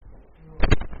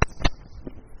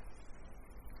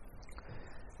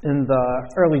In the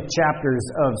early chapters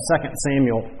of 2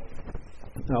 Samuel,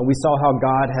 we saw how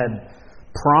God had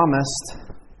promised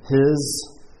His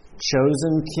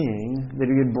chosen king that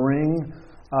He would bring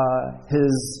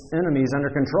His enemies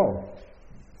under control.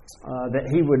 That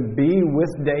He would be with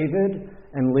David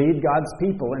and lead God's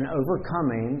people in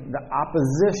overcoming the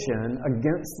opposition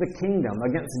against the kingdom,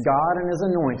 against God and His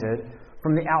anointed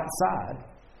from the outside.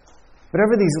 But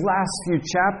over these last few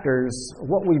chapters,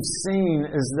 what we've seen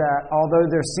is that although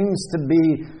there seems to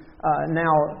be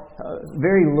now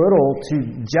very little to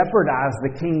jeopardize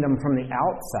the kingdom from the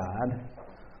outside,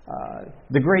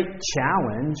 the great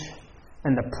challenge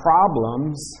and the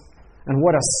problems and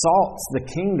what assaults the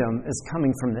kingdom is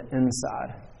coming from the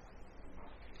inside,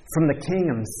 from the king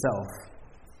himself,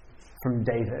 from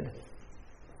David.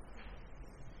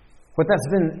 What that's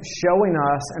been showing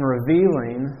us and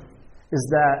revealing is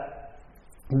that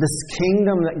this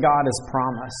kingdom that God has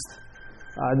promised,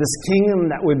 this kingdom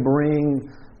that would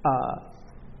bring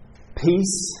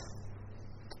peace,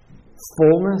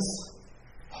 fullness,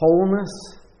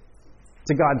 wholeness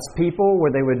to God's people,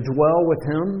 where they would dwell with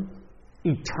Him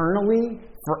eternally,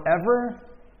 forever,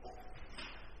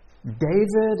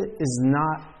 David is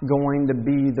not going to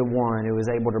be the one who is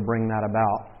able to bring that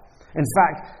about. In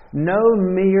fact, no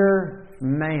mere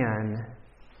man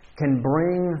can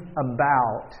bring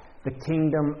about the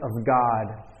kingdom of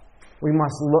God. We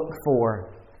must look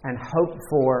for and hope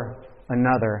for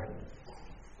another.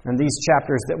 And these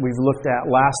chapters that we've looked at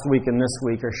last week and this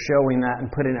week are showing that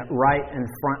and putting it right in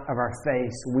front of our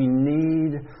face. We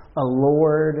need a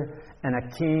Lord and a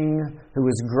king who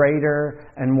is greater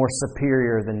and more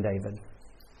superior than David.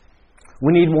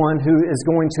 We need one who is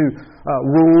going to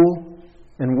rule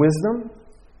in wisdom.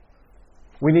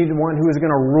 We need one who is going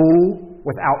to rule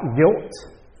without guilt.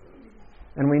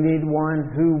 And we need one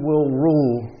who will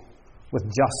rule with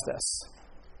justice.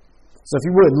 So if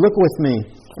you would, look with me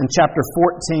in chapter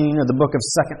 14 of the book of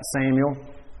 2 Samuel.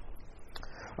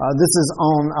 This is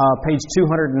on page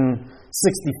 265,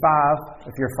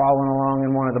 if you're following along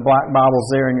in one of the black Bibles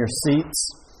there in your seats.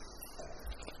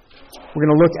 We're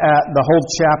going to look at the whole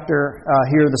chapter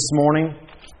here this morning.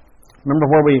 Remember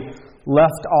where we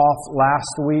left off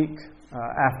last week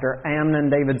after Amnon,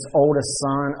 David's oldest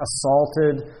son,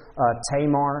 assaulted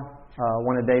Tamar,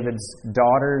 one of David's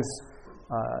daughters.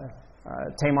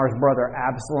 Tamar's brother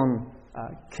Absalom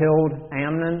killed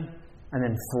Amnon and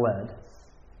then fled.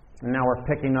 And now we're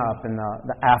picking up in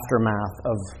the aftermath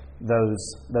of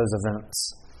those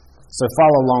events. So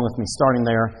follow along with me, starting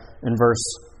there in verse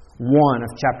 1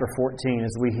 of chapter 14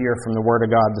 as we hear from the Word of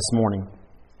God this morning.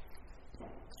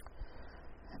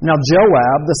 Now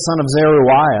Joab, the son of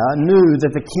Zeruiah, knew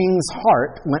that the king's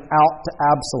heart went out to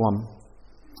Absalom.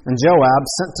 And Joab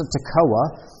sent to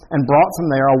Tekoa and brought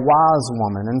from there a wise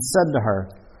woman and said to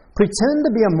her, "Pretend to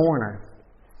be a mourner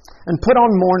and put on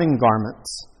mourning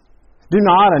garments. Do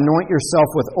not anoint yourself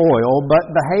with oil, but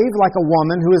behave like a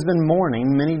woman who has been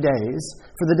mourning many days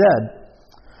for the dead.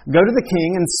 Go to the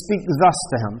king and speak thus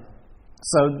to him."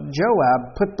 So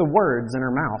Joab put the words in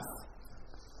her mouth.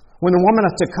 When the woman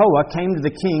of Tekoa came to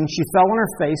the king, she fell on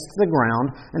her face to the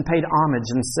ground and paid homage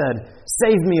and said,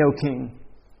 "Save me, O king."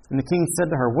 And the king said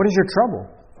to her, "What is your trouble?"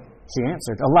 She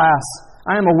answered, "Alas,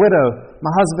 I am a widow.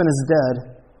 My husband is dead.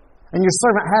 And your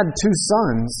servant had 2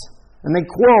 sons, and they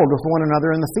quarreled with one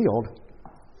another in the field.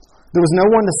 There was no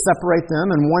one to separate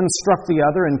them, and one struck the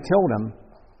other and killed him.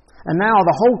 And now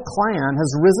the whole clan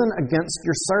has risen against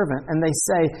your servant, and they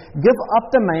say, 'Give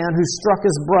up the man who struck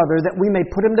his brother, that we may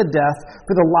put him to death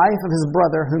for the life of his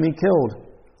brother whom he killed.'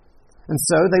 And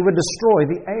so they would destroy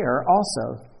the heir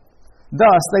also.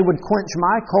 Thus they would quench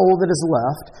my coal that is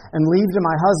left, and leave to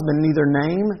my husband neither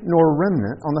name nor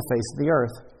remnant on the face of the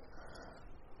earth."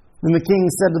 Then the king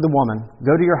said to the woman,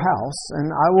 "Go to your house,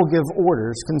 and I will give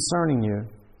orders concerning you."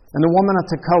 And the woman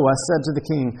of Tekoa said to the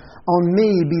king, "On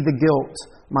me be the guilt,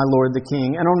 my lord the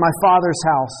king, and on my father's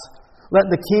house.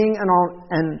 Let the king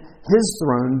and his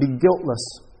throne be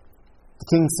guiltless."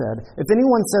 The king said, "If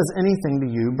anyone says anything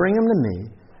to you, bring him to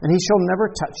me, and he shall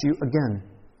never touch you again."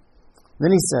 Then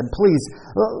she said, "Please,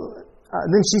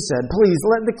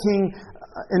 let the king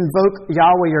invoke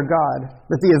Yahweh your God,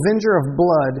 that the avenger of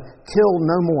blood kill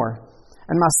no more,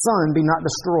 and my son be not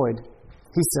destroyed."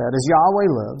 He said, "As Yahweh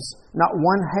lives, not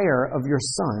one hair of your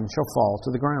son shall fall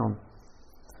to the ground."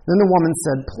 Then the woman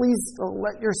said, "Please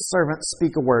let your servant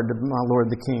speak a word to my lord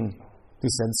the king." He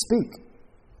said, "Speak."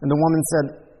 And the woman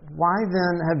said, "Why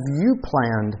then have you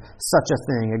planned such a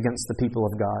thing against the people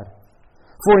of God?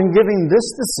 For in giving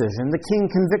this decision, the king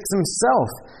convicts himself,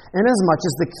 inasmuch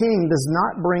as the king does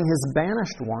not bring his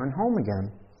banished one home again.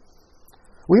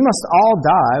 We must all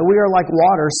die. We are like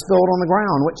water spilled on the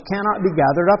ground, which cannot be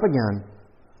gathered up again.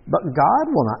 But God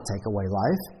will not take away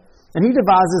life, and He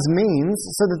devises means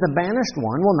so that the banished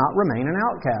one will not remain an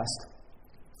outcast.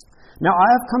 Now I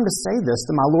have come to say this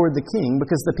to my lord the king,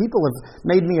 because the people have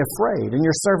made me afraid, and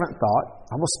your servant thought,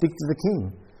 I will speak to the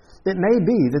king. It may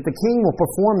be that the king will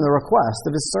perform the request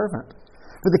of his servant.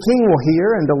 For the king will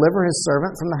hear and deliver his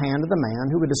servant from the hand of the man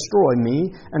who would destroy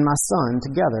me and my son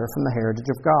together from the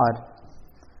heritage of God.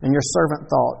 And your servant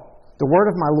thought, the word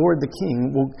of my lord the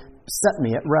king will set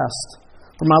me at rest.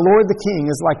 For my lord the king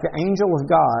is like the angel of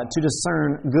God to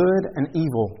discern good and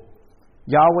evil.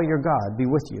 Yahweh your God be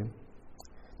with you.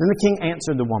 Then the king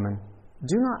answered the woman,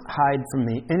 do not hide from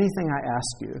me anything I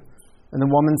ask you. And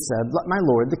the woman said, let my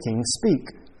lord the king speak.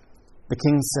 The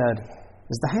king said,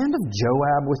 is the hand of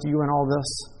Joab with you in all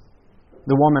this?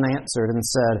 The woman answered and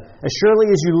said, as surely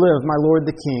as you live, my lord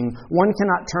the king, one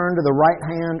cannot turn to the right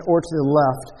hand or to the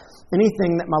left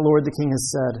anything that my lord the king has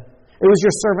said. It was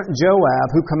your servant Joab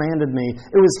who commanded me.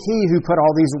 It was he who put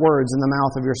all these words in the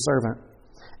mouth of your servant.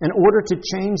 In order to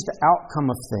change the outcome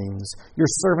of things,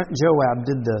 your servant Joab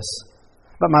did this.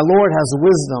 But my Lord has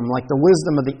wisdom, like the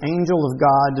wisdom of the angel of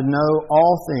God, to know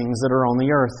all things that are on the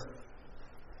earth.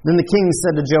 Then the king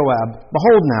said to Joab,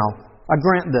 behold now, I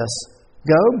grant this.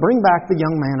 Go, bring back the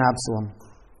young man Absalom.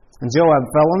 And Joab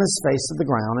fell on his face to the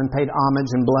ground and paid homage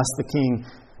and blessed the king.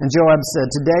 And Joab said,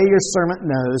 today your servant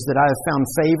knows that I have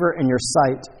found favor in your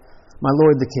sight, my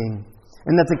lord the king,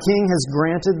 and that the king has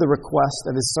granted the request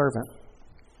of his servant.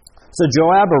 So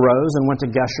Joab arose and went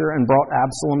to Geshur and brought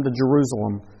Absalom to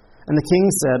Jerusalem. And the king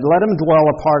said, let him dwell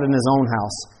apart in his own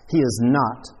house. He is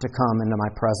not to come into my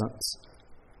presence.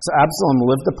 So Absalom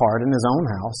lived apart in his own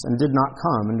house and did not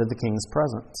come into the king's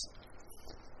presence.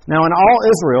 Now in all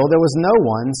Israel there was no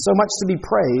one so much to be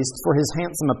praised for his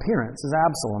handsome appearance as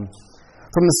Absalom.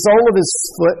 From the sole of his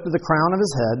foot to the crown of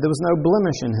his head there was no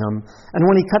blemish in him. And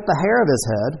when he cut the hair of his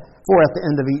head, for at the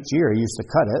end of each year he used to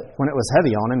cut it, when it was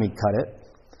heavy on him he cut it,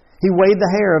 he weighed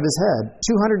the hair of his head,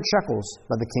 200 shekels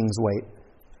by the king's weight.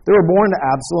 There were born to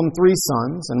Absalom 3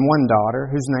 sons and 1 daughter,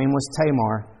 whose name was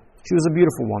Tamar. She was a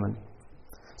beautiful woman.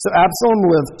 So Absalom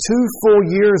lived 2 full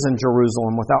years in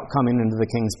Jerusalem without coming into the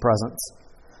king's presence.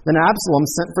 Then Absalom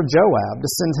sent for Joab to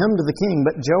send him to the king,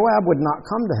 but Joab would not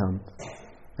come to him.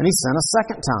 And he sent a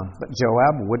second time, but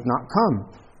Joab would not come.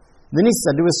 Then he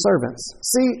said to his servants,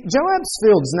 see, Joab's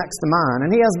field's next to mine,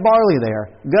 and he has barley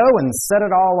there. Go and set it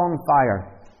all on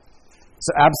fire. So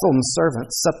Absalom's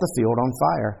servants set the field on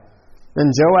fire.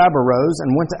 Then Joab arose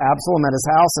and went to Absalom at his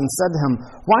house and said to him,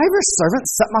 why have your servants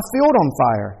set my field on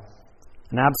fire?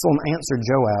 And Absalom answered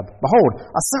Joab, behold,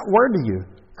 I sent word to you.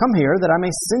 Come here that I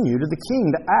may send you to the king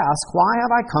to ask, why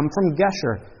have I come from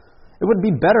Geshur? It would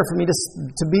be better for me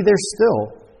to be there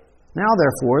still. Now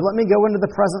therefore, let me go into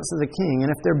the presence of the king, and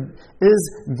if there is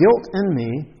guilt in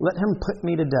me, let him put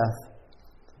me to death.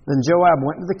 Then Joab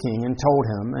went to the king and told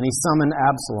him, and he summoned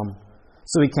Absalom.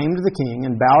 So he came to the king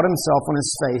and bowed himself on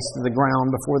his face to the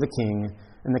ground before the king,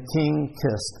 and the king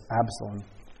kissed Absalom.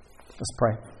 Let's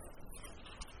pray.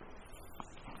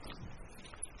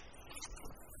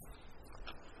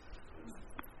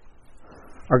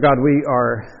 Our God, we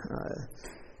are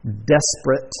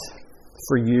desperate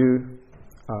for you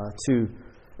to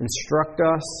instruct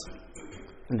us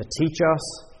and to teach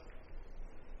us,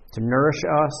 to nourish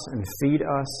us and feed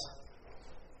us,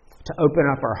 to open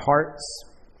up our hearts,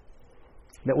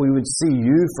 that we would see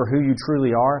you for who you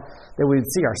truly are, that we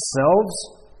would see ourselves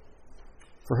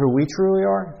for who we truly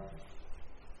are,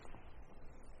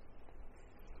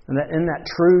 and that in that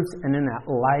truth and in that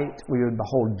light we would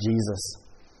behold Jesus,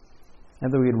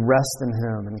 and that we would rest in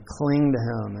Him and cling to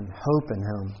Him and hope in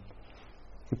Him.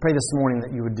 We pray this morning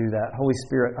that you would do that. Holy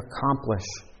Spirit, accomplish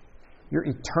your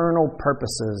eternal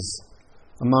purposes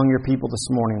among your people this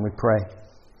morning, we pray.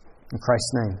 In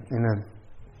Christ's name, amen.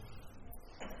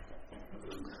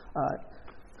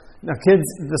 Now, kids,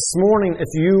 this morning,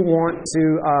 if you want to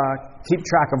keep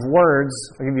track of words,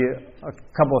 I'll give you a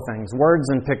couple of things, words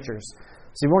and pictures.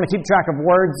 So if you want to keep track of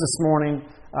words this morning,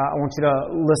 I want you to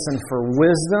listen for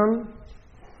wisdom,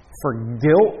 for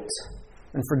guilt,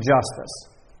 and for justice.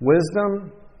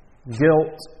 Wisdom,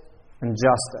 guilt, and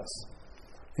justice.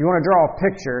 If you want to draw a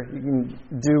picture, you can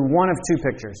do one of 2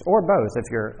 pictures, or both if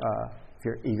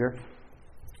you're eager.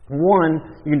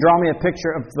 One, you can draw me a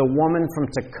picture of the woman from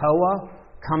Tekoa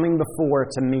coming before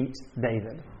to meet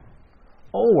David.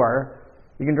 Or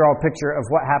you can draw a picture of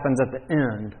what happens at the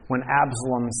end when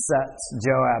Absalom sets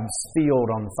Joab's field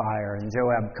on fire and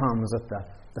Joab comes with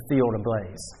the field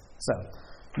ablaze. So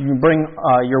you can bring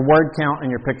your word count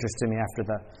and your pictures to me after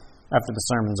the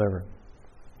sermon's over.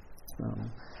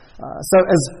 So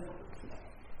as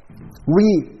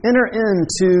we enter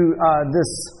into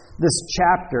this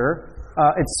chapter,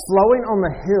 it's flowing on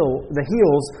the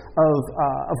heels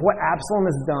of what Absalom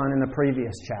has done in the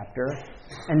previous chapter,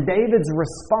 and David's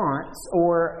response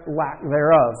or lack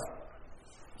thereof.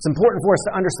 It's important for us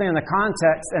to understand the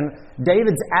context and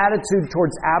David's attitude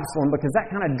towards Absalom, because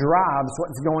that kind of drives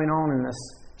what's going on in this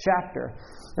chapter.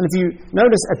 And if you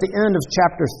notice at the end of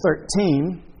chapter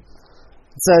 13,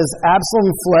 it says, Absalom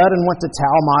fled and went to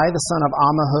Talmai, the son of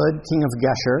Ammihud, king of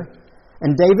Geshur,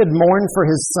 and David mourned for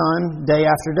his son day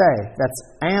after day. That's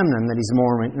Amnon that he's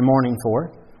mourning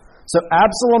for. So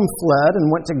Absalom fled and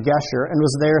went to Geshur and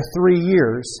was there 3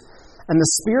 years. And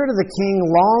the spirit of the king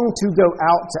longed to go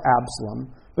out to Absalom,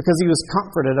 because he was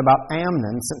comforted about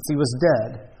Amnon since he was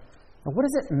dead. Now, what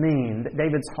does it mean that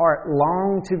David's heart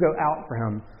longed to go out for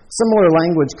him? Similar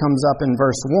language comes up in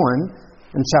verse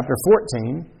 1 in chapter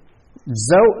 14.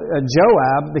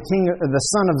 Joab, the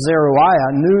son of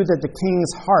Zeruiah, knew that the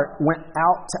king's heart went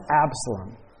out to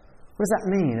Absalom. What does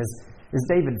that mean? Is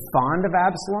David fond of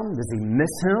Absalom? Does he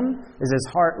miss him? Is his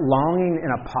heart longing in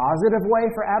a positive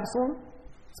way for Absalom?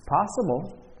 It's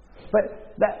possible.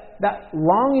 But that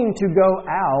longing to go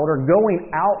out or going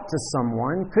out to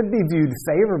someone could be viewed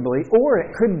favorably, or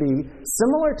it could be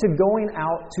similar to going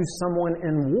out to someone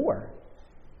in war.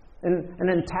 In an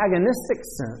antagonistic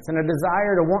sense, and a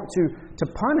desire to want to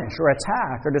punish or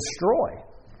attack or destroy.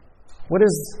 What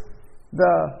is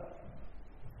the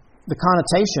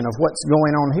connotation of what's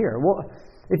going on here? Well,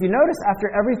 if you notice, after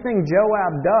everything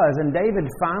Joab does, and David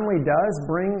finally does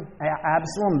bring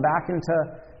Absalom back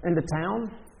into town,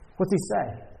 what's he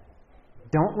say?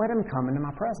 Don't let him come into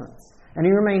my presence. And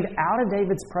he remained out of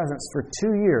David's presence for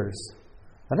 2 years.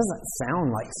 That doesn't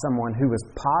sound like someone who was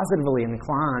positively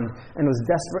inclined and was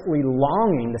desperately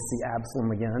longing to see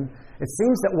Absalom again. It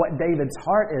seems that what David's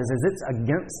heart is it's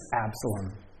against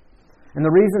Absalom. And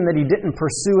the reason that he didn't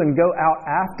pursue and go out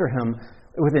after him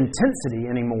with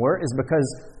intensity anymore is because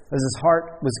his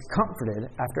heart was comforted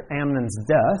after Amnon's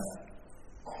death.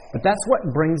 But that's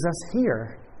what brings us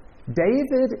here.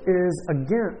 David is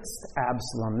against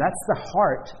Absalom. That's the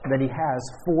heart that he has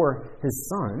for his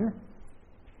son.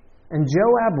 And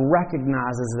Joab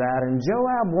recognizes that, and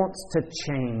Joab wants to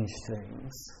change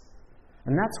things.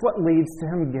 And that's what leads to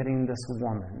him getting this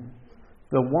woman,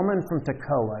 the woman from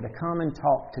Tekoa, to come and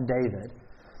talk to David.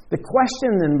 The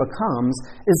question then becomes,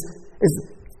 is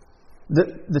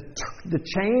the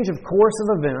change of course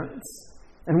of events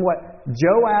and what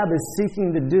Joab is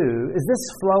seeking to do, is this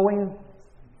flowing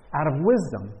out of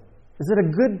wisdom? Is it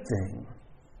a good thing?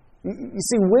 You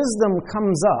see, wisdom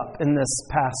comes up in this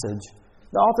passage.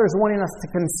 The author is wanting us to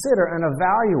consider and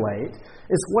evaluate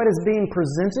is what is being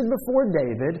presented before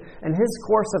David and his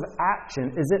course of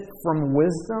action. Is it from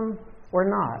wisdom or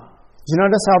not? Did you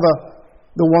notice how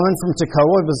the woman from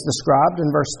Tekoa was described in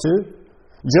verse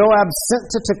 2? Joab sent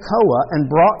to Tekoa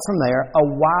and brought from there a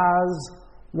wise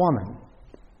woman.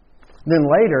 Then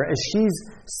later, as she's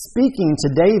speaking to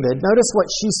David, notice what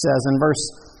she says in verse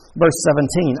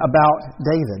 17 about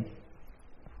David.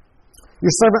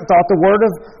 Your servant thought the word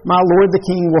of my Lord the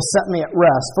king will set me at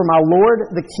rest, for my Lord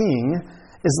the king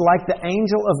is like the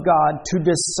angel of God to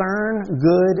discern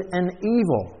good and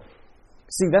evil.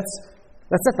 See, that's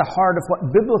at the heart of what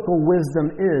biblical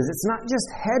wisdom is. It's not just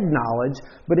head knowledge,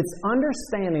 but it's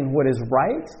understanding what is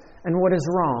right and what is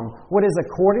wrong, what is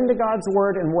according to God's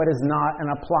word and what is not,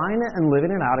 and applying it and living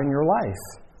it out in your life.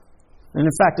 And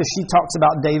in fact, as she talks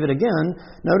about David again,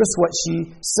 notice what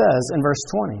she says in verse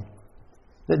 20.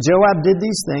 That Joab did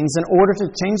these things in order to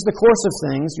change the course of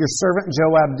things. Your servant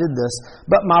Joab did this.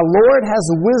 But my Lord has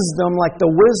wisdom like the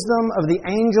wisdom of the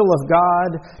angel of God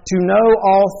to know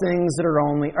all things that are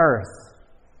on the earth.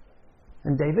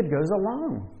 And David goes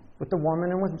along with the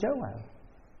woman and with Joab.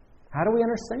 How do we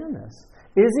understand this?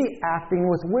 Is he acting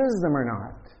with wisdom or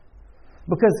not?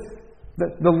 Because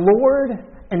the Lord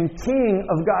and King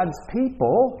of God's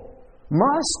people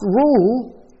must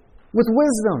rule with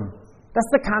wisdom. That's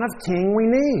the kind of king we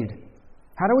need.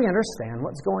 How do we understand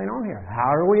what's going on here? How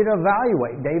are we to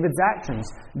evaluate David's actions,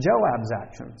 Joab's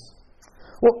actions?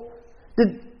 Well,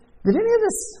 did any of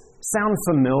this sound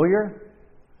familiar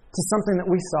to something that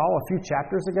we saw a few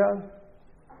chapters ago?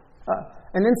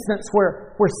 An instance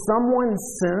where someone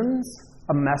sends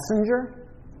a messenger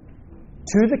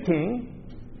to the king,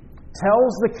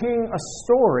 tells the king a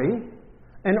story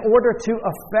in order to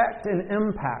affect and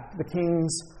impact the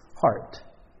king's heart.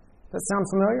 Does that sound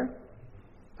familiar?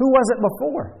 Who was it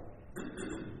before?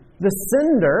 The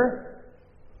sender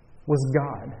was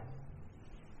God.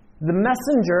 The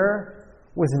messenger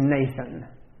was Nathan.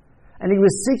 And he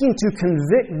was seeking to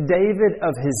convict David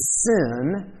of his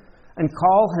sin and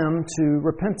call him to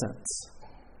repentance.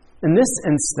 In this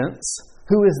instance,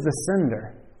 who is the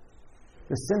sender?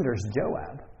 The sender is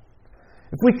Joab.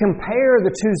 If we compare the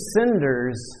two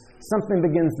senders, something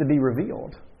begins to be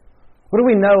revealed. What do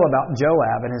we know about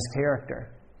Joab and his character?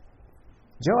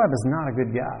 Joab is not a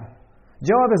good guy.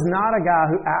 Joab is not a guy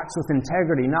who acts with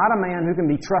integrity, not a man who can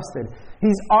be trusted.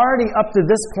 He's already up to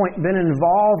this point been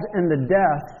involved in the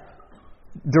death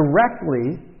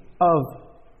directly of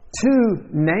two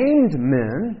named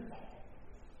men,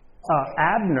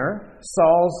 Abner,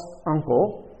 Saul's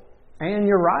uncle, and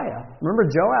Uriah. Remember,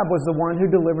 Joab was the one who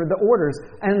delivered the orders,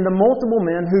 and the multiple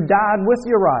men who died with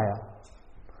Uriah.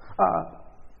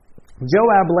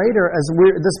 Joab later, as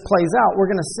this plays out, we're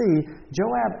going to see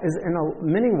Joab is in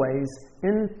many ways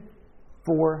in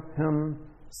for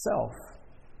himself.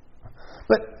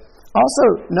 But also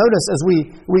notice as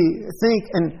we think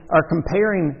and are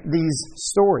comparing these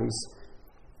stories,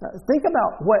 think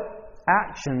about what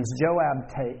actions Joab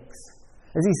takes.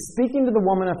 As he's speaking to the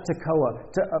woman of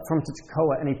from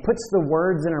Tekoa, and he puts the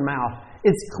words in her mouth,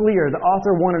 it's clear the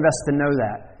author wanted us to know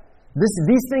that.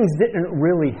 These things didn't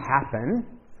really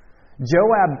happen.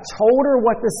 Joab told her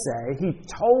what to say. He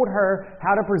told her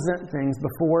how to present things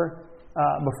before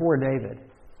David.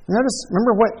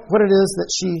 Remember what it is that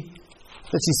she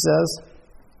says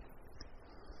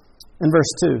in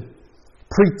verse 2.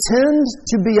 Pretend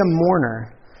to be a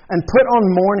mourner and put on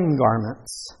mourning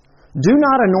garments. Do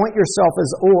not anoint yourself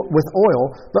with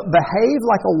oil, but behave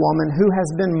like a woman who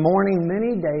has been mourning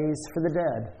many days for the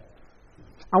dead.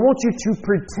 I want you to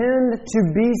pretend to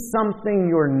be something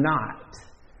you're not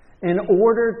in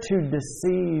order to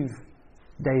deceive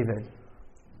David.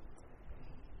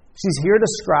 She's here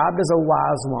described as a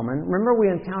wise woman. Remember, we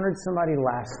encountered somebody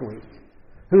last week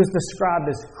who was described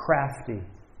as crafty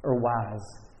or wise,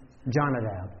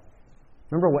 Jonadab.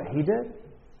 Remember what he did?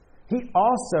 He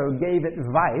also gave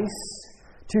advice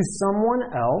to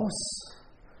someone else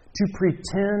to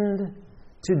pretend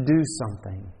to do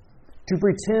something, to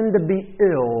pretend to be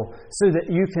ill so that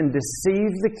you can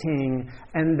deceive the king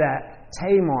and that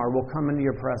Tamar will come into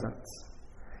your presence.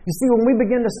 You see, when we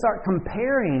begin to start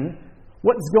comparing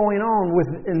what's going on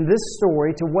in this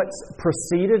story to what's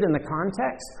preceded in the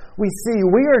context, we see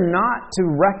we are not to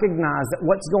recognize that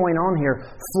what's going on here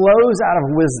flows out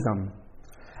of wisdom.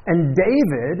 And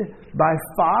David, by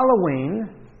following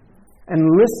and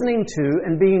listening to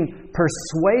and being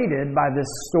persuaded by this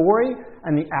story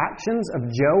and the actions of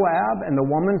Joab and the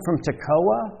woman from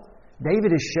Tekoa,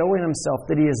 David is showing himself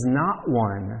that he is not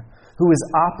one who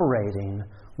is operating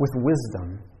with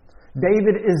wisdom.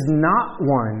 David is not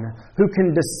one who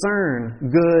can discern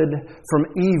good from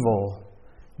evil.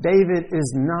 David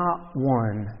is not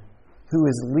one who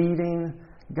is leading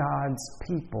God's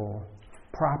people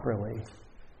properly.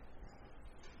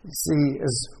 You see,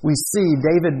 as we see,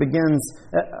 David begins,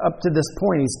 up to this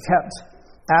point, he's kept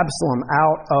Absalom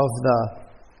out of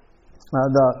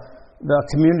the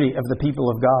community of the people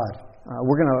of God.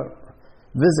 We're going to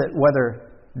visit whether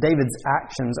David's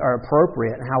actions are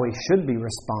appropriate and how he should be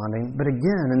responding. But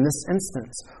again, in this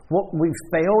instance, what we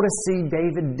fail to see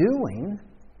David doing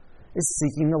is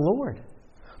seeking the Lord.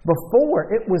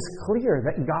 Before, it was clear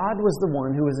that God was the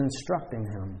one who was instructing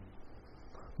him.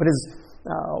 But as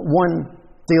one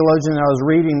theologian that I was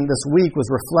reading this week was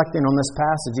reflecting on this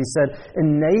passage, he said,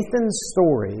 in Nathan's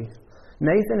story,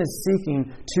 Nathan is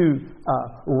seeking to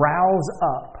rouse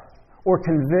up or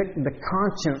convict the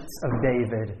conscience of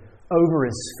David over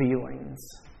his feelings.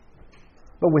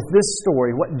 But with this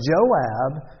story, what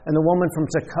Joab and the woman from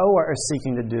Tekoa are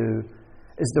seeking to do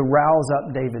is to rouse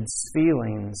up David's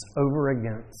feelings over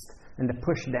against and to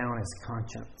push down his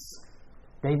conscience.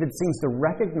 David seems to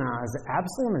recognize that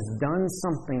Absalom has done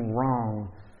something wrong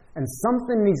and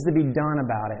something needs to be done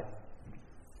about it.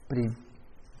 But he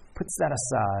puts that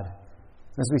aside.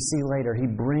 As we see later, he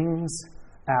brings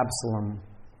Absalom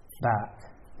back.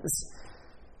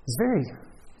 It's very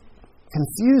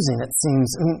confusing, it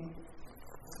seems. I mean,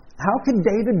 how could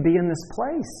David be in this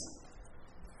place?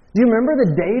 Do you remember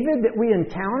the David that we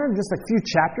encountered just a few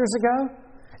chapters ago?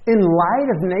 In light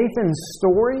of Nathan's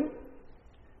story,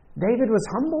 David was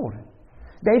humbled.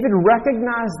 David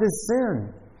recognized his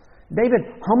sin. David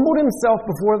humbled himself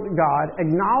before God,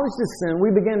 acknowledged his sin.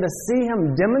 We began to see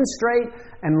him demonstrate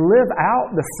and live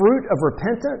out the fruit of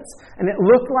repentance. And it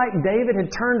looked like David had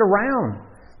turned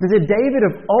around. That the David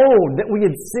of old that we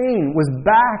had seen was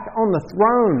back on the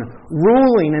throne,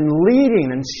 ruling and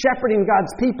leading and shepherding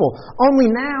God's people. Only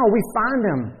now we find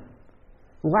him,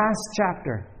 last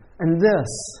chapter, and this,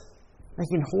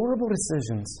 making horrible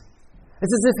decisions.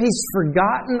 It's as if he's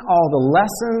forgotten all the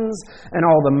lessons and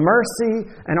all the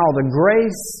mercy and all the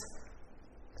grace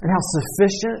and how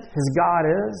sufficient His God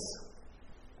is?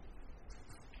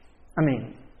 I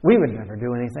mean, we would never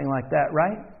do anything like that,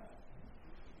 right?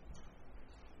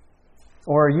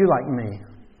 Or are you like me?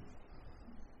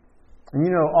 And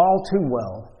you know all too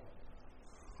well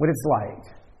what it's like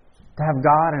to have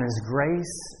God in His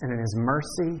grace and in His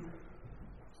mercy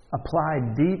apply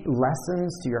deep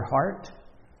lessons to your heart.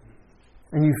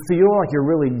 And you feel like you're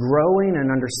really growing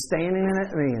and understanding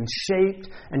it, being shaped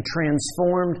and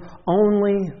transformed,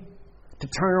 only to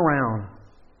turn around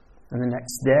and the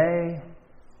next day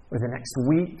or the next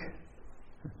week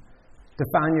to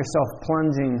find yourself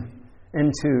plunging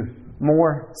into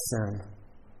more sin.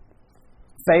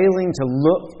 Failing to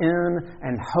look in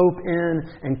and hope in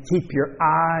and keep your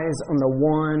eyes on the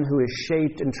one who has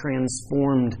shaped and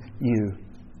transformed you.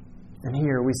 And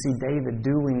here we see David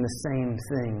doing the same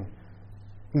thing.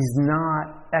 He's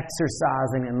not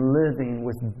exercising and living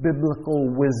with biblical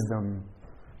wisdom.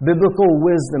 Biblical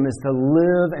wisdom is to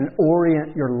live and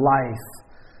orient your life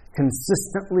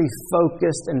consistently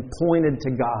focused and pointed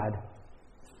to God.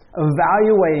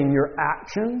 Evaluating your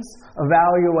actions,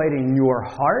 evaluating your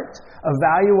heart,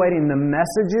 evaluating the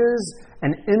messages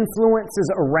and influences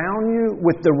around you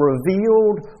with the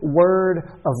revealed Word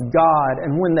of God.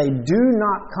 And when they do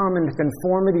not come into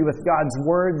conformity with God's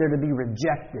Word, they're to be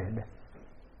rejected.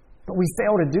 But we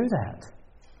fail to do that.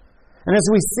 And as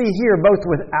we see here, both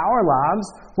with our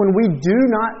lives, when we do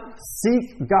not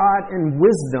seek God in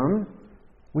wisdom,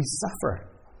 we suffer.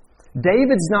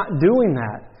 David's not doing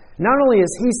that. Not only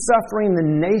is he suffering, the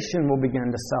nation will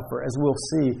begin to suffer, as we'll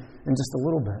see in just a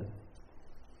little bit.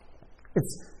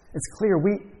 It's clear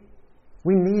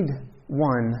we need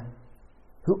one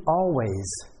who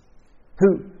always,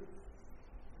 who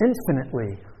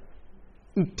infinitely,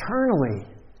 eternally,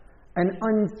 and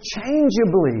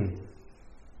unchangeably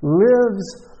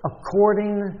lives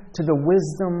according to the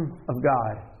wisdom of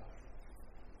God.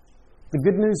 The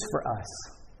good news for us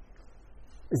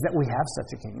is that we have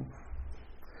such a king.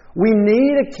 We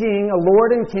need a king, a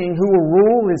Lord and King, who will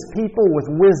rule His people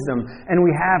with wisdom, and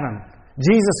we have Him.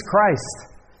 Jesus Christ,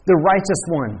 the righteous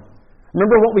one.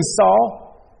 Remember what we saw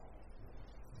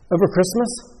over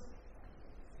Christmas?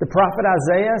 The prophet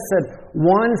Isaiah said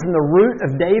one from the root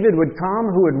of David would come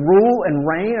who would rule and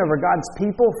reign over God's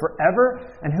people forever.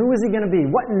 And who was He going to be?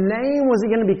 What name was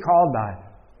He going to be called by?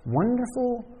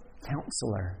 Wonderful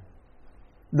Counselor.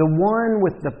 The one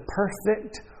with the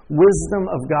perfect wisdom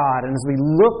of God. And as we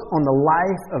look on the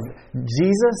life of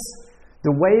Jesus,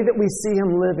 the way that we see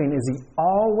Him living is He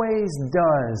always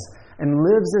does and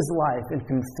lives His life in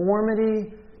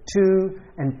conformity to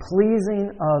and pleasing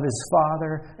of His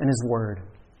Father and His Word.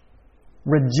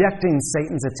 Rejecting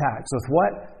Satan's attacks with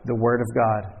what? The Word of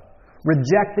God.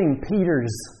 Rejecting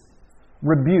Peter's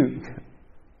rebuke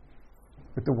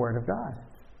with the Word of God.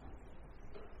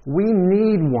 We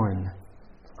need one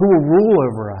who will rule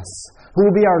over us, who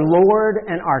will be our Lord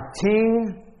and our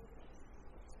King,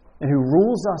 and who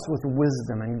rules us with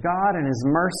wisdom. And God, in His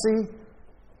mercy,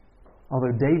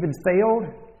 although David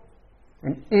failed,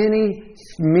 and any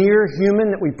mere human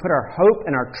that we put our hope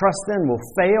and our trust in will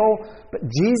fail, but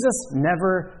Jesus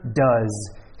never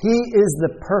does. He is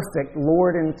the perfect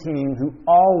Lord and King who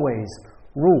always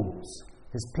rules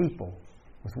His people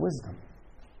with wisdom.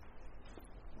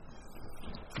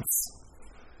 It's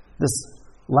this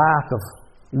lack of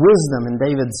wisdom in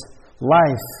David's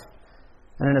life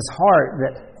and in his heart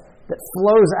that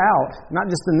flows out, not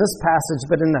just in this passage,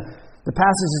 but in the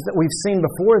passages that we've seen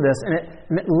before this,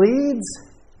 and it leads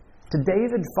to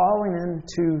David falling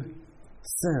into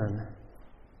sin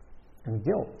and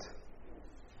guilt.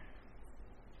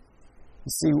 You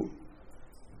see,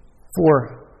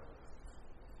 for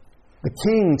the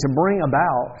king to bring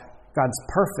about God's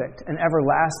perfect and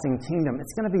everlasting kingdom,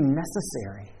 it's going to be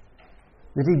necessary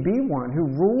that He be one who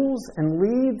rules and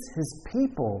leads His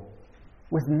people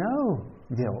with no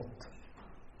guilt.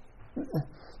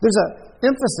 There's an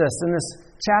emphasis in this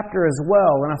chapter as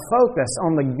well, and a focus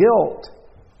on the guilt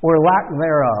or lack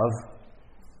thereof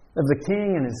of the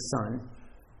king and his son.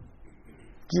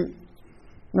 Do you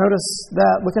notice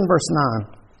that? Look in verse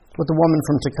 9, what the woman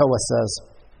from Tekoa says.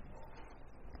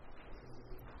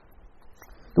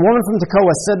 The woman from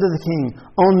Tekoa said to the king,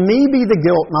 "On me be the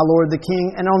guilt, my lord the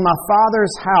king, and on my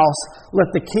father's house let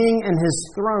the king and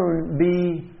his throne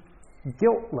be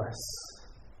guiltless."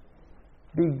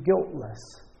 Be guiltless.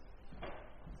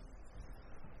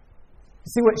 You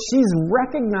see, what she's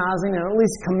recognizing and at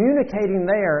least communicating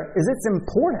there is it's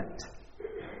important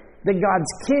that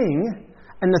God's king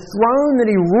and the throne that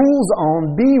He rules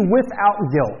on be without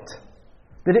guilt.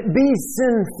 That it be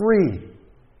sin-free.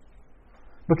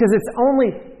 Because it's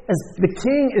only as the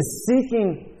king is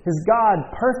seeking his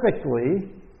God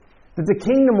perfectly, that the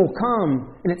kingdom will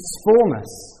come in its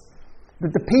fullness,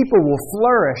 that the people will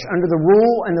flourish under the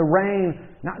rule and the reign,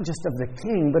 not just of the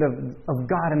king, but of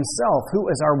God himself, who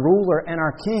is our ruler and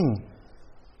our king.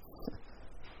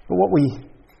 But what we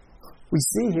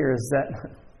see here is that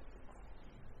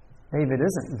David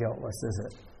isn't guiltless, is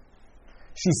it?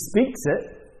 She speaks it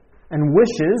and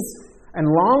wishes and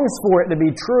longs for it to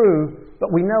be true,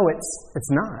 but we know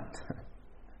it's not.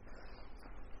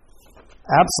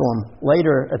 Absalom,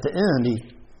 later at the end,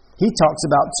 he talks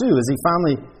about too, as he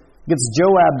finally gets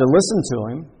Joab to listen to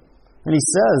him, and he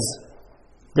says,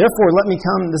 "Therefore let me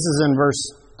come," this is in verse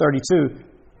 32,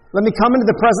 "let me come into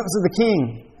the presence of the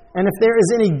king, and if there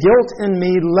is any guilt in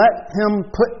me, let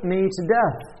him put me to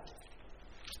death."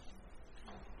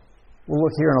 We'll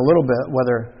look here in a little bit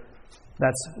whether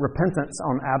that's repentance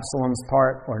on Absalom's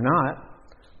part or not,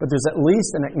 but there's at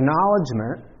least an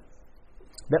acknowledgement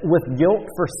that with guilt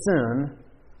for sin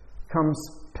comes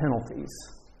penalties.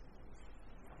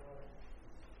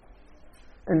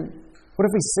 And what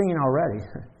have we seen already?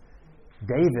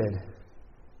 David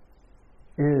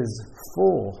is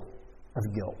full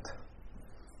of guilt.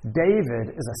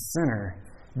 David is a sinner.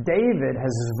 David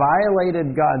has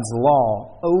violated God's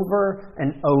law over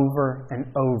and over and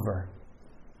over.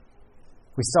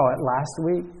 We saw it last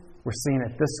week. We're seeing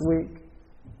it this week.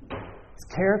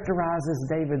 It characterizes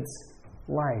David's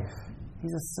life.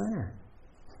 He's a sinner.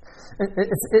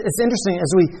 It's interesting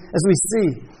as we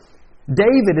see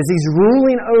David as he's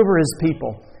ruling over his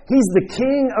people. He's the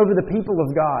king over the people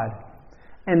of God.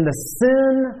 And the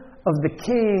sin of the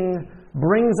king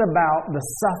brings about the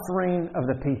suffering of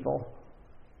the people.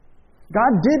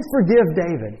 God did forgive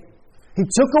David. He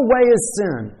took away his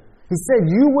sin. He said,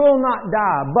 "You will not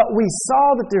die." But we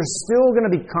saw that there's still going to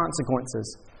be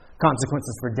consequences.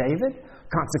 Consequences for David,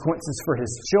 consequences for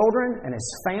his children and his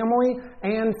family,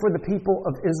 and for the people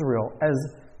of Israel as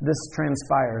this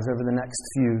transpires over the next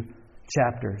few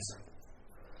chapters.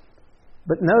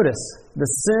 But notice, the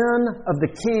sin of the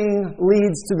king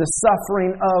leads to the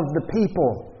suffering of the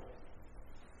people.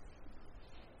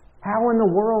 How in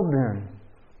the world then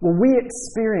will we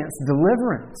experience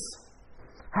deliverance?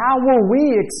 How will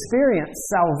we experience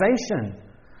salvation?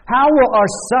 How will our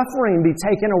suffering be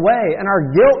taken away and our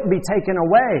guilt be taken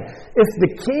away if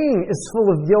the king is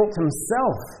full of guilt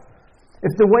himself?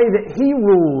 If the way that he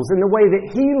rules and the way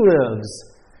that he lives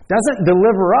doesn't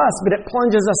deliver us, but it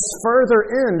plunges us further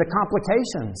into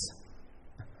complications?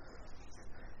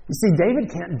 You see,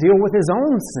 David can't deal with his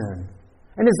own sin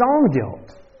and his own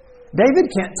guilt.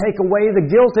 David can't take away the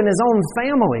guilt in his own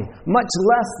family, much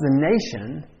less the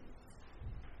nation.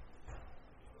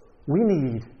 We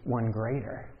need one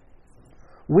greater.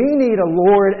 We need a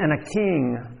Lord and a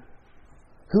King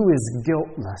who is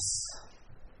guiltless,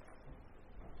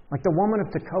 like the woman of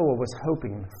Tekoa was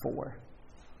hoping for.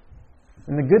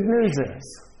 And the good news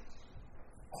is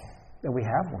that we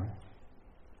have one.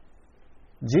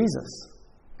 Jesus,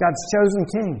 God's chosen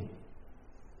King,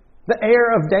 the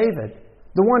heir of David,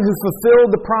 the one who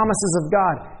fulfilled the promises of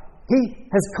God. He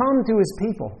has come to His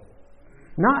people,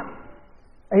 not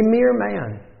a mere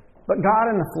man, but God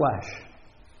in the flesh,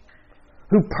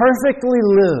 who perfectly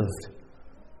lived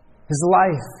His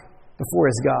life before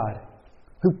His God,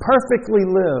 who perfectly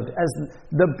lived as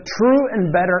the true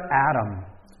and better Adam,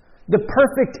 the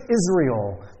perfect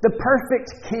Israel, the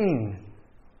perfect King.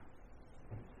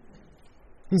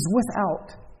 He's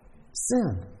without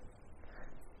sin.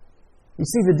 You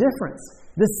see the difference?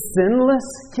 This sinless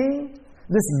King,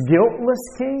 this guiltless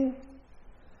King,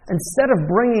 instead of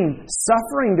bringing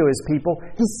suffering to His people,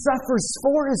 He suffers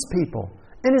for His people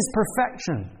in His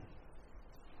perfection.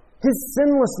 His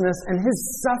sinlessness and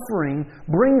His suffering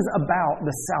brings about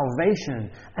the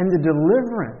salvation and the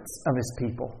deliverance of His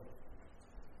people.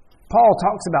 Paul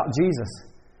talks about Jesus.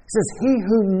 He says, He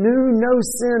who knew no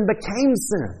sin became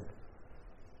sin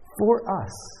for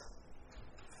us,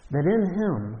 that in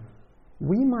Him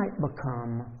we might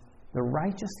become the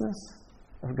righteousness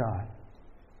of God.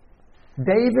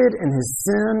 David and his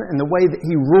sin and the way that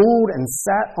he ruled and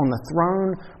sat on the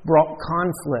throne brought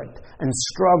conflict and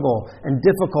struggle and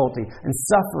difficulty and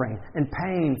suffering and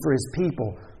pain for his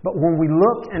people. But when we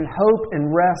look and hope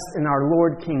and rest in our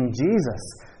Lord King Jesus,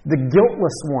 the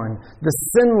guiltless one, the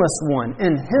sinless one,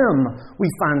 in Him we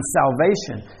find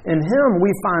salvation. In Him we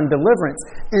find deliverance.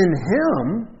 In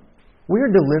Him we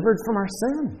are delivered from our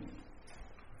sin.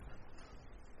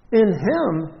 In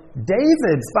Him,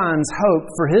 David finds hope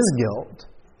for his guilt.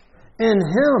 In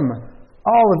Him,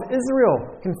 all of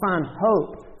Israel can find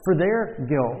hope for their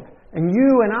guilt And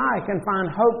you and I can find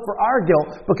hope for our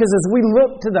guilt, because as we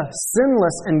look to the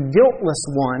sinless and guiltless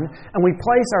one, and we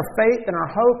place our faith and our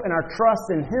hope and our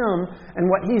trust in Him and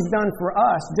what He's done for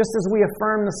us, just as we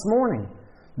affirmed this morning,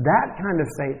 that kind of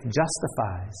faith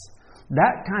justifies.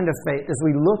 That kind of faith, as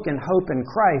we look and hope in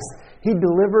Christ, He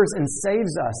delivers and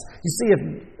saves us. You see,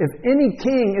 if any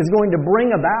king is going to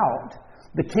bring about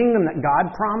the kingdom that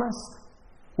God promised,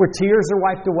 where tears are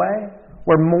wiped away,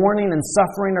 where mourning and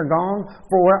suffering are gone,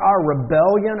 for where our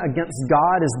rebellion against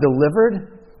God is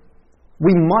delivered,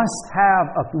 we must have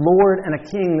a Lord and a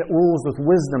King that rules with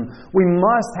wisdom. We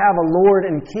must have a Lord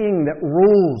and King that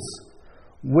rules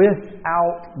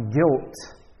without guilt.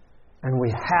 And we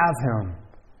have Him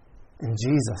in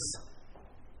Jesus.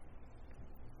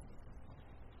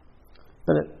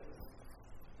 But it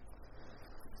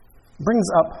brings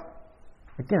up,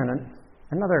 again,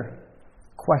 another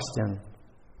question.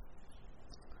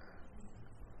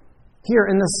 Here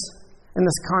in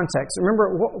this context,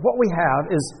 remember what we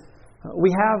have is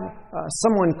we have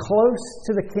someone close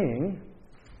to the king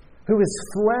who has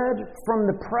fled from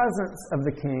the presence of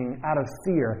the king out of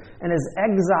fear and is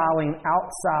exiling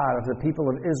outside of the people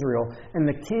of Israel, and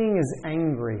the king is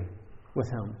angry with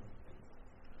him.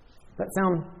 Does that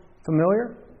sound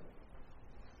familiar?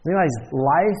 Anybody's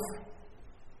life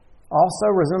also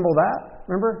resemble that?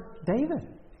 Remember David.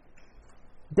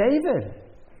 David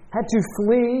had to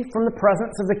flee from the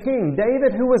presence of the king.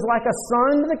 David, who was like a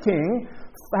son to the king,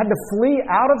 had to flee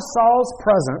out of Saul's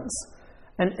presence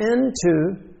and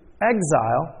into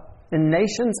exile in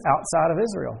nations outside of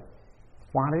Israel.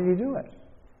 Why did he do it?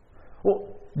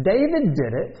 Well, David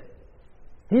did it.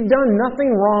 He'd done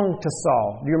nothing wrong to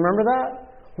Saul. Do you remember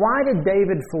that? Why did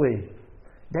David flee?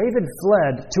 David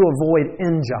fled to avoid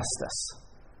injustice,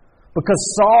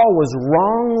 because Saul was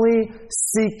wrongly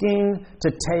seeking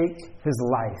to take his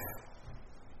life.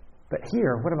 But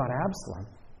here, what about Absalom?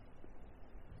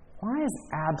 Why is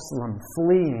Absalom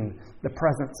fleeing the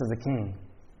presence of the king?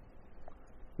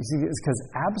 You see, it's because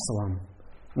Absalom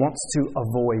wants to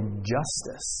avoid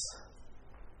justice.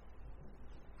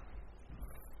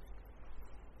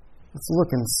 Let's look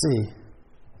and see.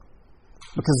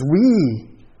 Because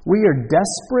we are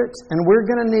desperate, and we're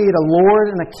going to need a Lord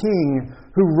and a King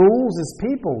who rules His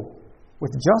people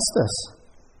with justice.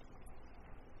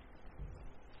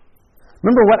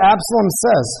 Remember what Absalom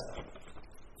says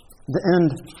at the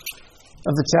end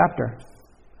of the chapter.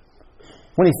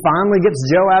 When he finally gets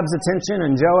Joab's attention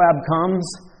and Joab comes,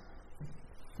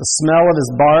 the smell of his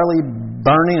barley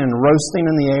burning and roasting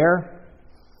in the air,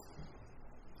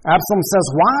 Absalom says,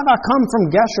 "Why have I come from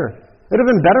Geshur? It would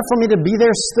have been better for me to be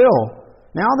there still.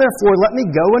 Now, therefore, let me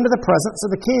go into the presence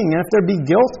of the king, and if there be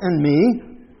guilt in me,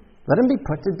 let him be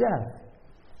put to death.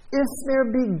 If there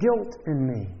be guilt in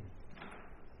me."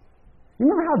 You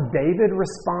remember how David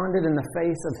responded in the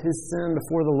face of his sin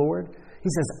before the Lord? He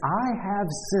says, "I have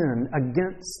sinned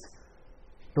against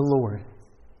the Lord,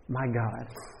 my God."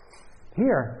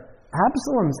 Here,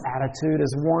 Absalom's attitude is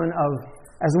one of,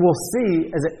 as we'll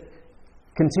see as it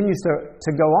continues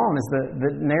to go on, as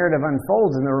the narrative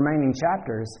unfolds in the remaining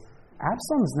chapters,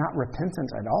 Absalom's not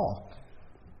repentant at all.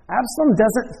 Absalom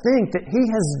doesn't think that he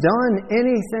has done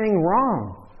anything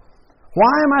wrong.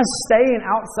 Why am I staying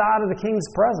outside of the king's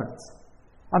presence?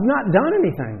 I've not done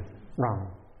anything wrong.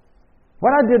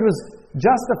 What I did was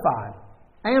justified.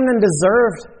 Amnon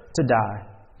deserved to die.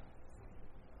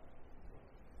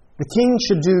 The king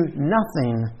should do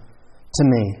nothing to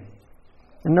me.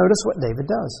 And notice what David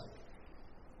does.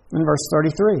 In verse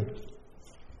 33.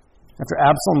 After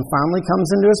Absalom finally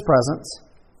comes into his presence,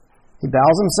 he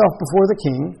bows himself before the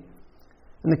king,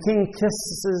 and the king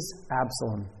kisses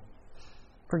Absalom,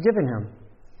 forgiving him,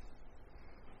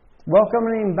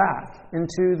 welcoming him back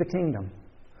into the kingdom.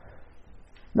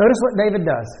 Notice what David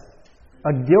does.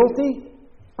 A guilty,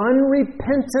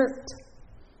 unrepentant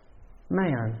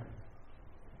man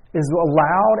is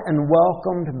allowed and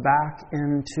welcomed back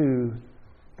into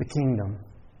the kingdom.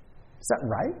 Is that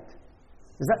right?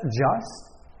 Is that just?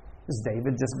 Is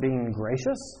David just being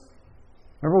gracious?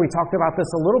 Remember, we talked about this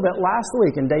a little bit last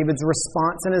week in David's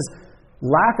response and his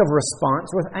lack of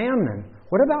response with Amnon.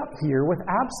 What about here with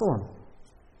Absalom?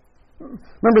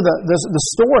 Remember the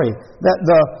story that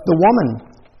the woman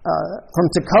from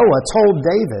Tekoa told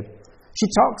David. She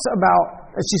talks about,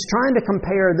 she's trying to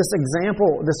compare this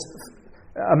example, this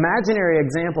imaginary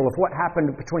example of what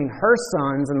happened between her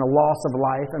sons and the loss of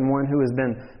life and one who has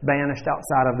been banished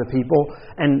outside of the people,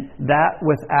 and that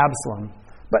with Absalom.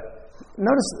 But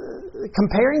notice,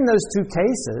 comparing those two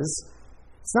cases,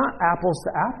 it's not apples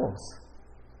to apples.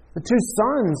 The two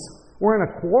sons were in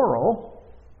a quarrel,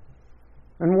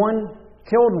 and one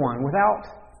killed one without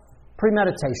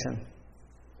premeditation.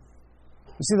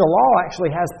 You see,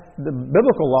 the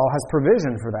biblical law has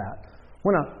provision for that.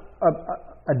 When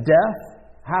a death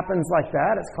happens like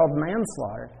that, it's called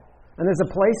manslaughter. And there's a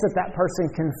place that person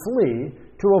can flee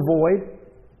to avoid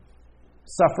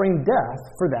suffering death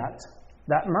for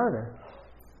that murder.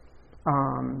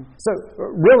 So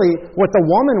really, what the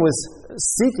woman was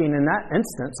seeking in that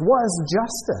instance was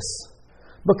justice.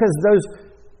 Because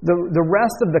the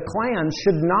rest of the clan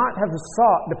should not have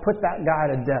sought to put that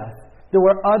guy to death. There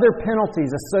were other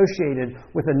penalties associated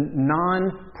with a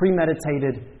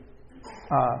non-premeditated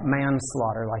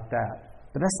manslaughter like that.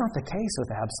 But that's not the case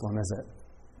with Absalom, is it?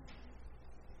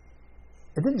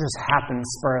 It didn't just happen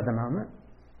spur of the moment.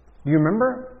 Do you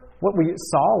remember what we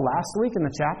saw last week in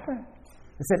the chapter?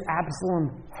 It said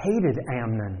Absalom hated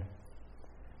Amnon,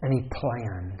 and he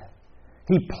planned.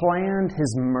 He planned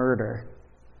his murder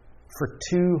for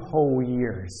 2 whole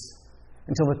years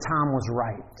until the time was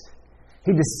right.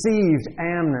 He deceived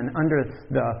Amnon under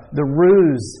the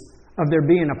ruse of there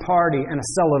being a party and a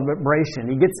celebration.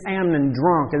 He gets Amnon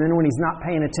drunk, and then when he's not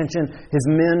paying attention, his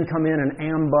men come in and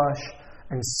ambush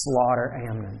and slaughter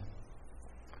Amnon.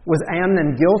 Was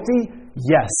Amnon guilty?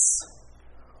 Yes.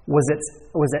 Was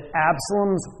it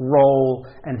Absalom's role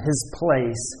and his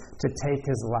place to take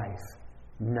his life?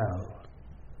 No.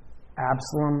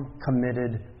 Absalom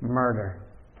committed murder.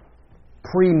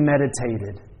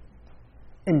 Premeditated.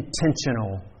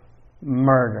 Intentional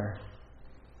murder.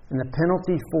 And the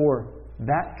penalty for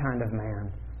that kind of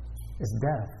man is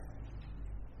death.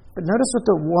 But notice what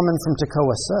the woman from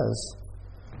Tekoa says.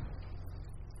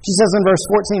 She says in verse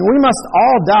 14, "We must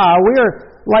all die. We are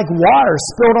like water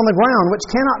spilled on the ground, which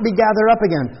cannot be gathered up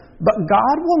again. But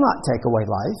God will not take away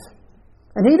life.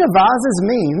 And He devises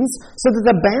means so that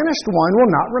the banished one will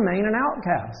not remain an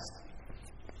outcast."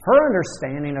 Her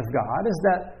understanding of God is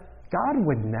that God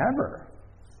would never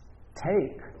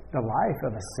take the life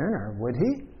of a sinner, would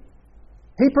He?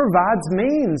 He provides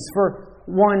means for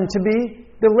one to be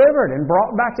delivered and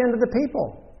brought back into the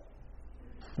people.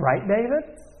 Right,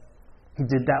 David? He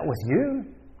did that with you.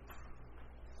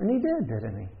 And He did,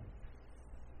 didn't He?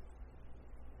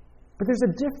 But there's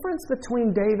a difference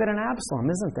between David and Absalom,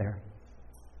 isn't there?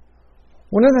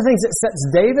 One of the things that sets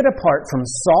David apart from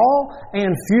Saul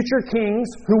and future kings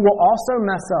who will also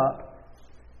mess up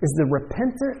is the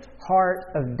repentant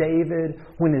heart of David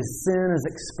when his sin is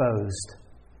exposed.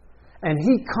 And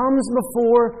he comes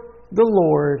before the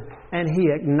Lord and he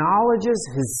acknowledges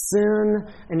his sin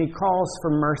and he calls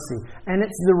for mercy. And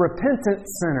it's the repentant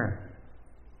sinner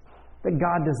that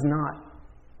God does not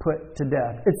put to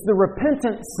death. It's the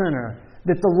repentant sinner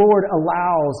that the Lord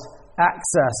allows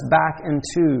access back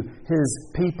into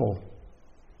His people.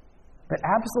 But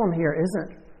Absalom here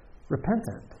isn't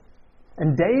repentant.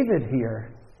 And David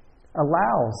here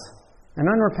allows an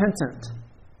unrepentant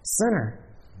sinner,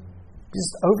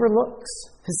 just overlooks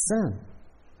his sin.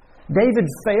 David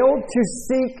failed to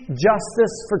seek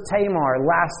justice for Tamar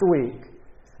last week,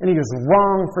 and he was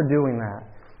wrong for doing that.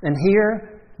 And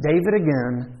here, David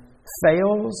again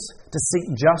fails to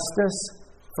seek justice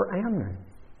for Amnon.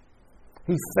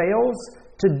 He fails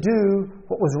to do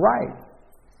what was right.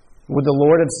 Would the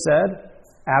Lord have said,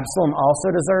 Absalom also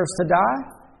deserves to die?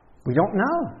 We don't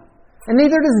know. And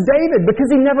neither does David, because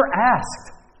he never asked.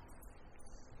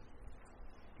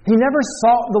 He never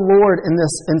sought the Lord in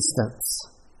this instance.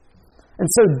 And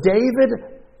so David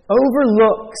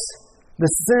overlooks the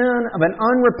sin of an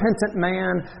unrepentant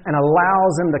man and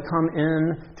allows him to come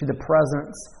in to the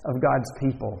presence of God's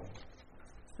people.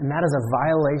 And that is a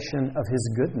violation of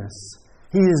His goodness.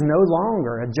 He is no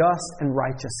longer a just and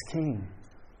righteous king.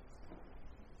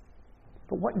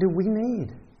 But what do we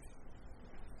need?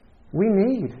 We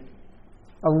need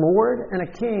a Lord and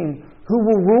a king who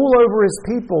will rule over His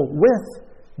people with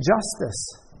justice.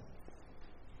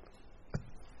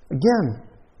 Again,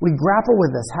 we grapple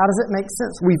with this. How does it make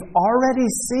sense? We've already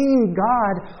seen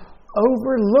God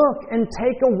overlook and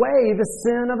take away the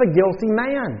sin of a guilty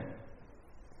man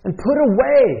and put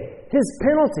away his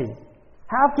penalty.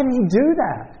 How can He do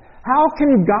that? How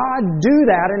can God do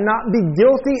that and not be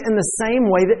guilty in the same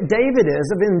way that David is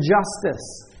of injustice?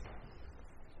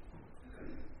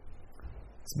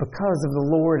 It's because of the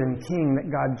Lord and King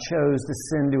that God chose to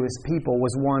send to His people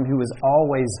was one who was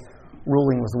always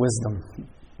ruling with wisdom,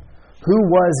 who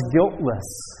was guiltless.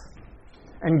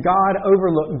 And God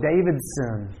overlooked David's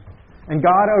sin. And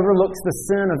God overlooks the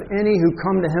sin of any who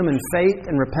come to Him in faith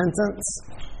and repentance.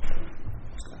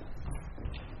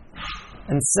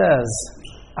 And says,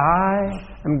 I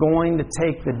am going to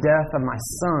take the death of my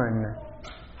son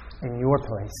in your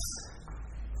place.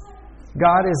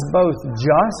 God is both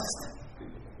just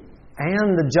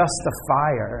and the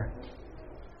justifier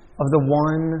of the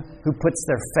one who puts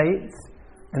their faith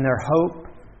and their hope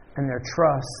and their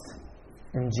trust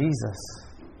in Jesus.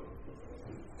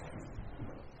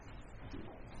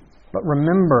 But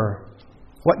remember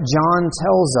what John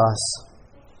tells us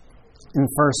in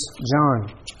 1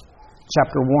 John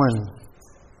chapter 1.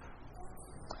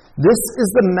 This is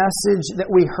the message that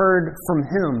we heard from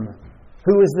Him.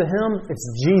 Who is the Him? It's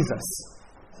Jesus.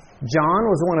 John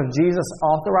was one of Jesus'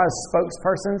 authorized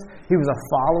spokespersons. He was a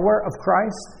follower of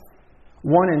Christ,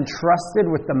 one entrusted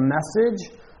with the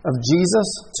message of Jesus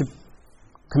to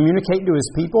communicate to His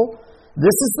people.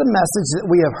 This is the message that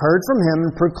we have heard from Him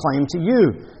and proclaim to you,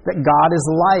 that God is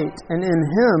light, and in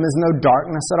Him is no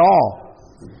darkness at all.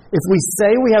 If we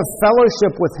say we have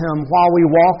fellowship with Him while we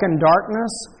walk in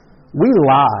darkness, we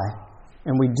lie,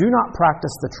 and we do not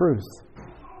practice the truth.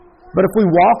 But if we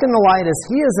walk in the light as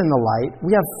He is in the light,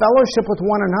 we have fellowship with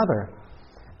one another.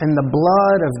 And the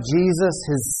blood of Jesus,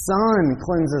 His Son,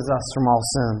 cleanses us from all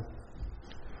sin.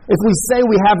 If we say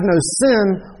we have no sin,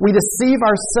 we deceive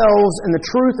ourselves and the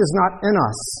truth is not in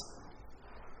us.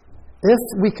 If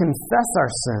we confess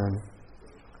our sin,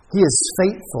 He is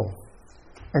faithful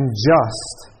and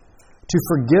just to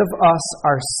forgive us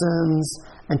our sins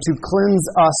and to cleanse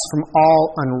us from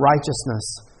all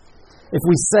unrighteousness. If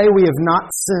we say we have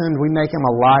not sinned, we make Him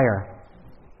a liar,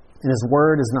 and His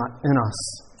word is not in us.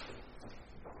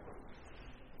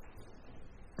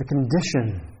 The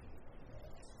condition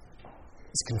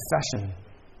is confession.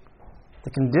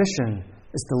 The condition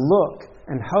is to look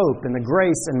and hope in the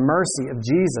grace and mercy of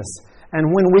Jesus. And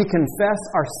when we confess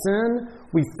our sin,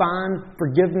 we find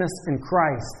forgiveness in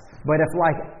Christ. But if,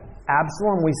 like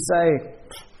Absalom, we say,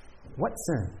 what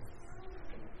sin?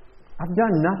 I've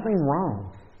done nothing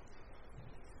wrong.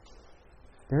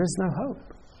 There is no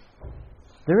hope.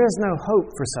 There is no hope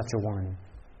for such a one.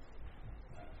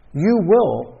 You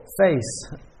will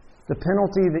face the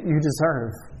penalty that you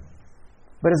deserve.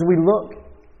 But as we look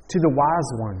to the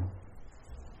wise one,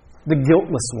 the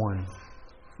guiltless one,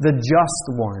 the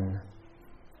just one,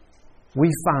 we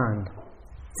find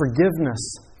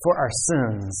forgiveness for our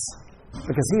sins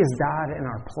because He has died in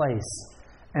our place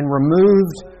and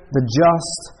removed the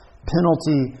just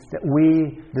penalty that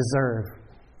we deserve.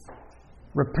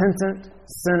 Repentant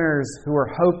sinners who are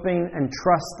hoping and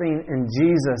trusting in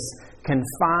Jesus can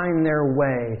find their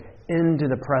way into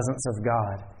the presence of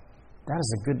God. That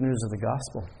is the good news of the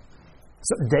gospel.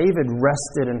 So David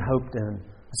rested and hoped in.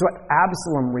 That's what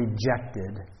Absalom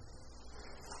rejected.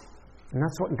 And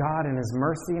that's what God in His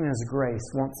mercy and His grace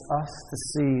wants us to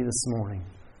see this morning.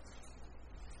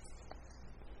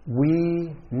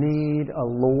 We need a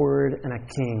Lord and a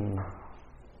King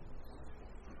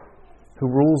who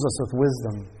rules us with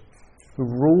wisdom, who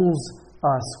rules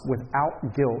us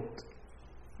without guilt,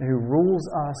 and who rules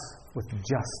us with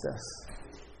justice.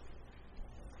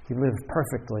 He lived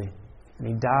perfectly, and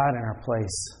He died in our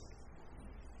place.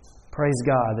 Praise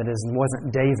God that it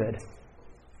wasn't David,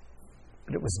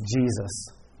 but it was Jesus,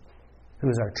 who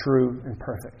is our true and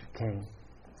perfect King.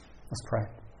 Let's pray.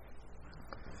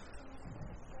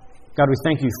 God, we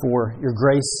thank You for Your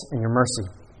grace and Your mercy.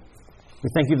 We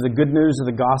thank You for the good news of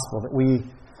the gospel that we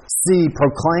see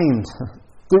proclaimed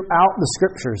throughout the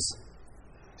Scriptures,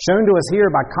 shown to us here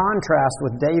by contrast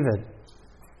with David.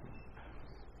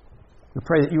 We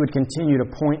pray that You would continue to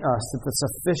point us to the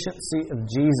sufficiency of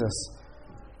Jesus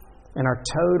and our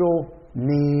total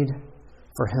need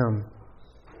for Him.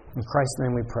 In Christ's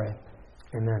name we pray.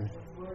 Amen.